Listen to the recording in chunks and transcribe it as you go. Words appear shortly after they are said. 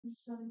Okay,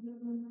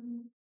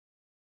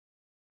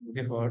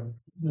 for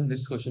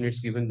this question, it's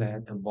given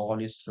that a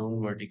ball is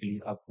thrown vertically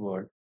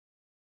upward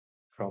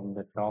from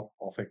the top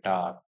of a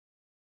tower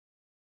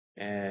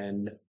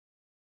and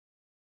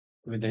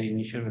with an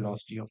initial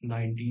velocity of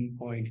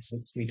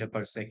 19.6 meter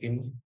per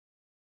second.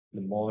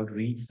 The ball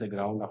reaches the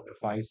ground after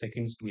 5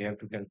 seconds. We have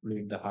to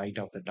calculate the height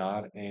of the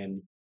tower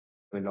and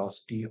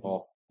velocity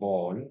of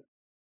ball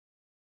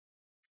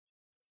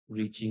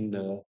reaching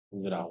the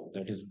ground.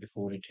 That is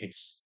before it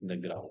hits the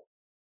ground.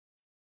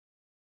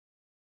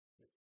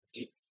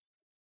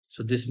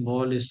 So this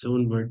ball is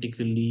thrown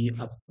vertically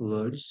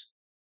upwards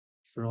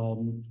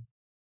from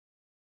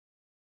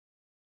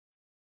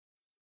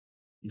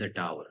the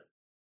tower.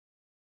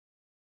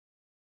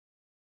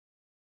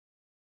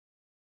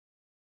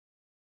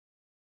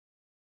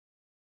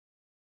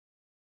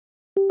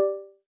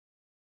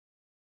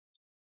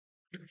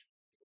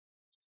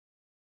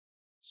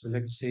 So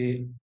let's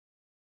say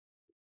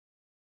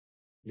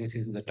this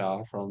is the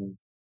tower from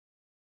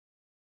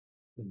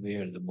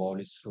where the ball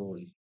is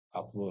thrown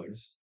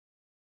upwards.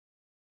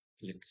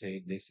 Let's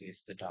say this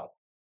is the tower.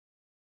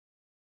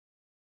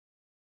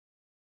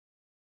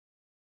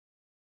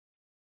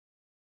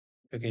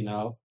 Okay,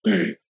 now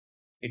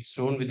it's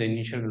thrown with an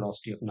initial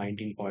velocity of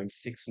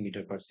 19.6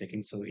 meter per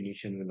second. So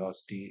initial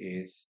velocity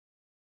is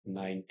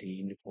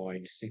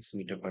 19.6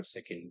 meter per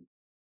second.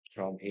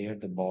 From here,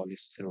 the ball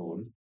is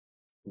thrown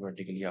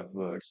vertically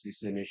upwards. This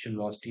is the initial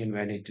velocity, and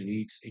when it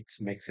reaches its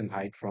maximum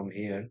height from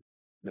here,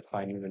 the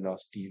final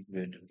velocity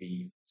would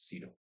be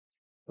zero.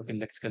 Okay,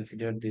 let's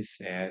consider this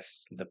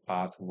as the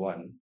path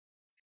one.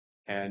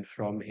 And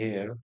from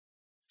here,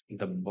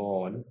 the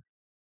ball,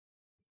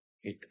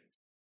 it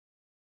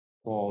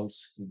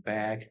falls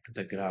back to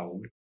the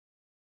ground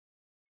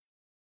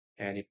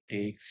and it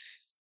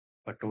takes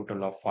a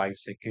total of 5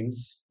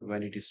 seconds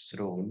when it is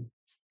thrown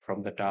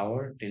from the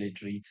tower till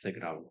it reaches the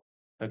ground.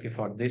 Okay,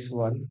 for this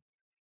one,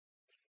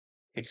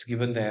 it's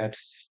given that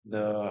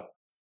the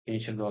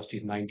initial velocity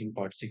is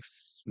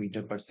 19.6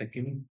 meter per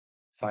second.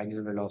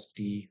 Final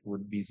velocity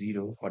would be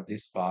zero for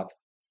this path,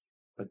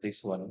 for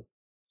this one.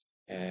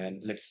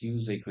 And let's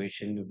use the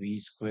equation v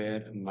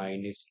square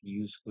minus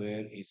u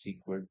square is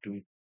equal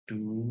to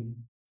 2as,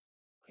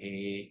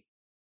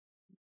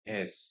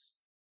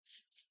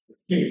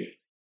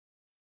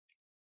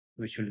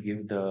 which will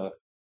give the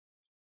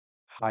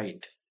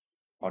height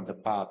or the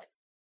path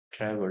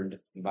traveled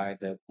by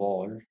the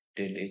ball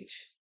till it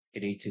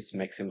reaches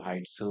maximum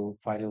height. So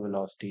final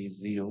velocity is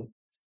zero,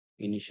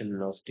 initial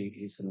velocity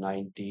is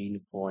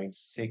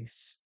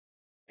 19.6,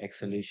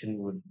 acceleration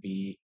would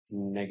be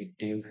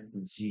negative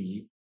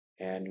g,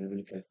 and we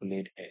will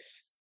calculate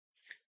s.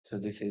 So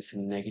this is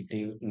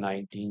negative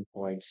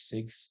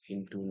 19.6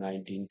 into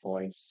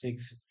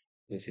 19.6.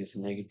 This is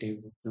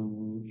negative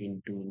 2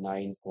 into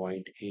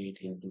 9.8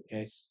 into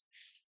S.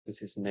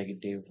 This is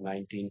negative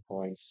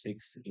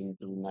 19.6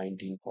 into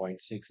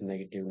 19.6.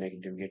 Negative,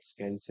 negative gets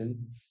cancelled.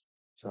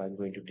 So I'm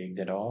going to take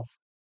that off.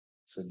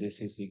 So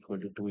this is equal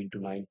to 2 into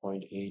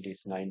 9.8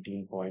 is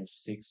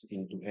 19.6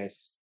 into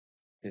S.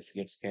 This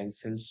gets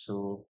cancelled.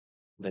 So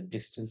the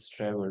distance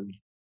traveled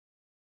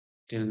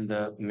till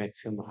the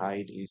maximum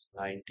height is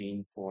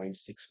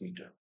 19.6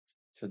 meter.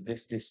 So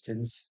this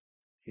distance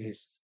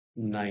is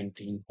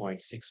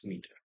 19.6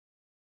 meter.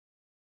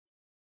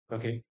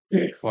 Okay,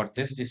 for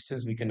this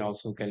distance, we can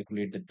also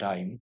calculate the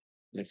time.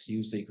 Let's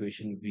use the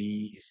equation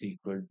V is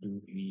equal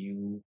to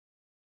U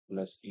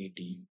plus AT.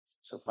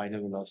 So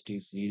final velocity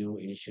is zero,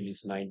 initial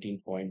is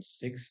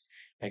 19.6,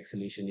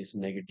 acceleration is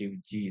negative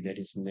g, that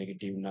is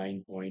negative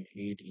 9.8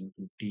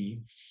 into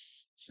t.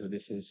 So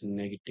this is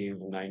negative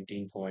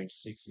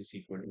 19.6 is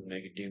equal to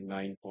negative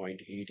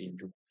 9.8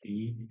 into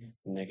t.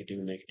 Negative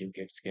negative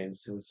gets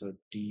cancelled, so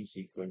t is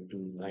equal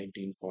to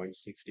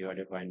 19.6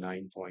 divided by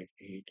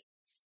 9.8.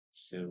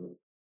 So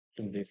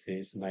this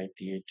is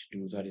 98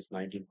 2 that is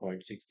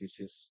 19.6. This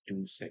is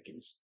 2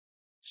 seconds.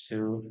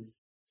 So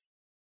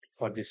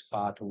for this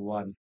path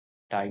one,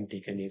 time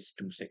taken is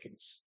 2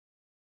 seconds.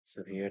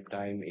 So here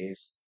time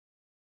is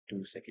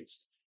 2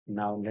 seconds.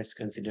 Now let's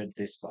consider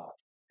this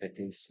path, that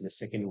is the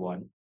second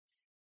one.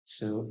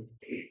 So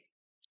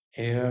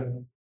here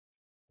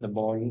the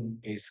ball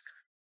is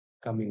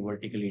coming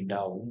vertically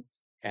down,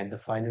 and the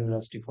final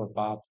velocity for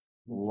path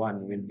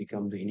one will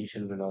become the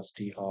initial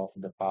velocity of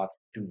the path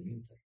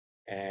two,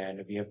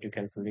 and we have to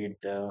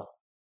calculate the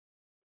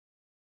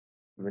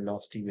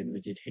velocity with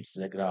which it hits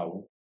the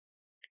ground.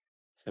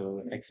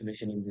 So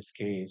acceleration in this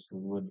case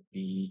would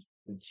be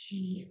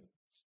g.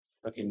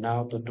 Okay,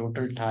 now the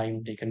total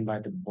time taken by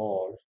the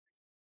ball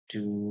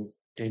to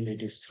till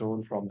it is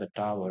thrown from the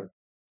tower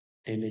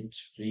till it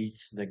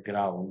reaches the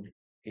ground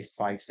is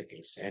 5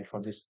 seconds. And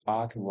for this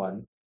path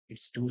 1,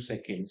 it's 2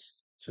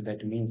 seconds. So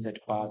that means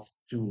that path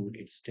 2,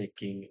 it's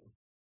taking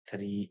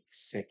 3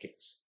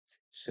 seconds.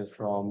 So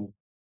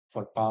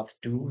for path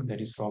 2,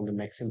 that is from the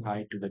maximum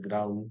height to the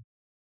ground,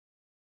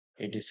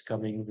 it is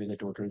coming with a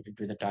total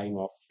with a time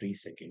of 3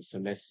 seconds. So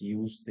let's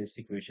use this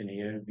equation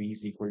here. V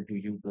is equal to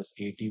U plus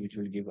AT, which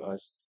will give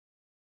us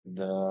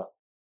the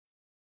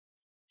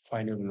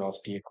Final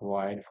velocity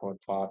acquired for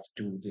path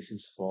 2. This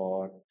is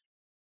for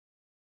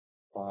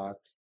path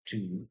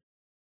 2.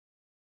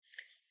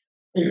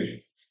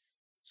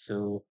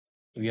 So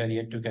we are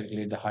yet to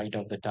calculate the height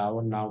of the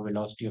tower. Now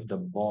velocity of the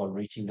ball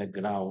reaching the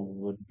ground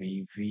would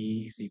be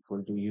v is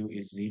equal to u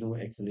is 0,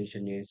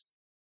 acceleration is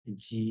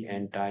g,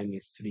 and time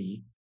is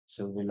 3.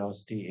 So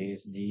velocity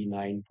is g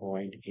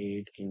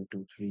 9.8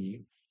 into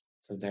 3.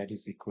 So that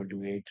is equal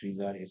to 8 3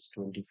 is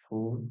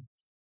 24,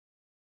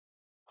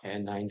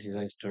 and 9 3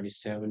 is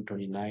 27,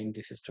 29.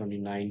 This is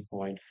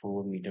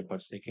 29.4 meter per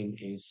second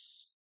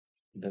is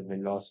the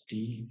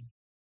velocity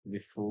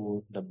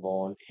before the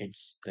ball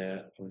hits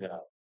the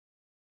ground.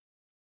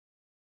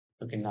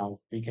 Okay, now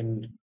we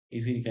can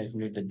easily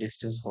calculate the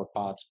distance for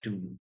path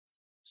 2.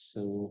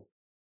 So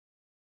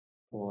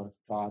for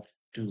path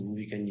 2,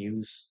 we can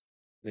use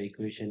the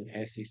equation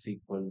S is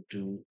equal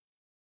to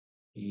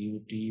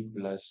ut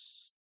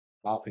plus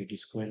half at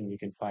square, and we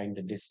can find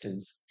the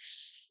distance.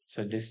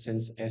 So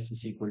distance S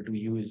is equal to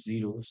u is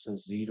 0. So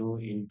 0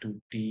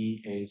 into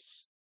t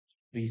is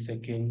 3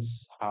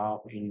 seconds,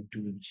 half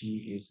into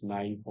g is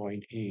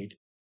 9.8,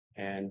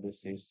 and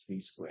this is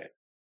 3 square.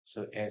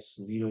 So S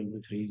 0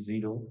 into 3 is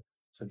 0.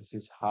 So this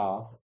is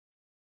half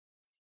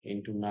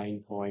into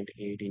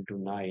 9.8 into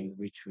 9,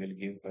 which will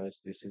give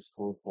us, this is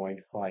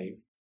 4.5.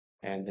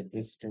 And the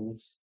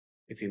distance,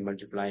 if you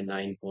multiply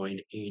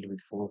 9.8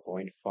 with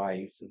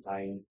 4.5, so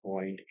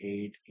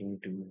 9.8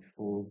 into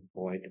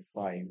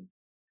 4.5,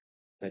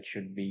 that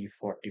should be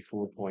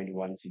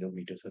 44.10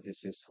 meters. So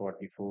this is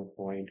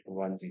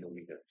 44.10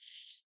 meter.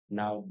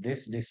 Now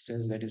this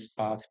distance, that is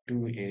path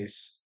 2,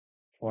 is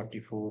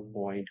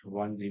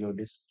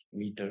 44.10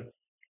 meter,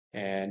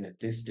 and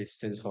this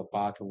distance for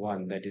path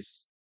 1, that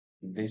is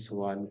this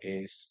one,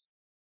 is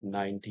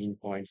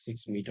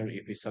 19.6 meter.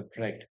 If we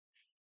subtract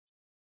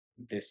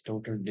this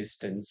total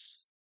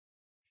distance,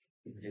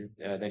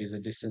 that is the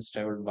distance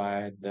traveled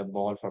by the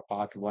ball for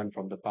path 1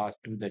 from the path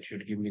 2, that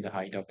should give me the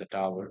height of the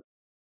tower.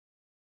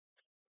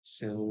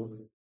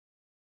 So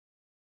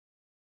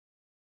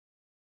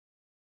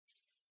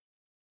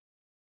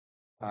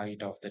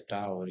height of the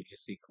tower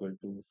is equal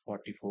to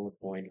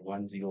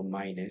 44.10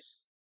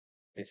 minus,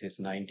 this is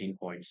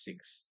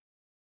 19.6,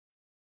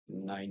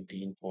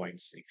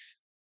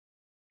 19.6,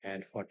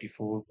 and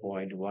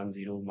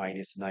 44.10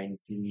 minus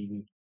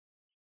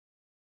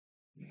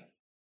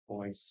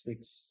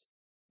 19.6,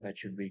 that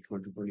should be equal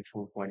to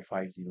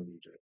 24.50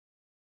 meter.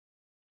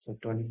 So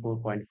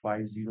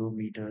 24.50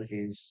 meter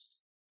is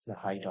the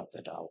height of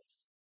the tower.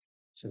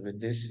 So with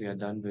this, we are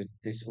done with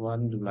this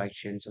one. Do like,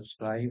 share, and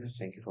subscribe.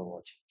 Thank you for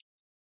watching.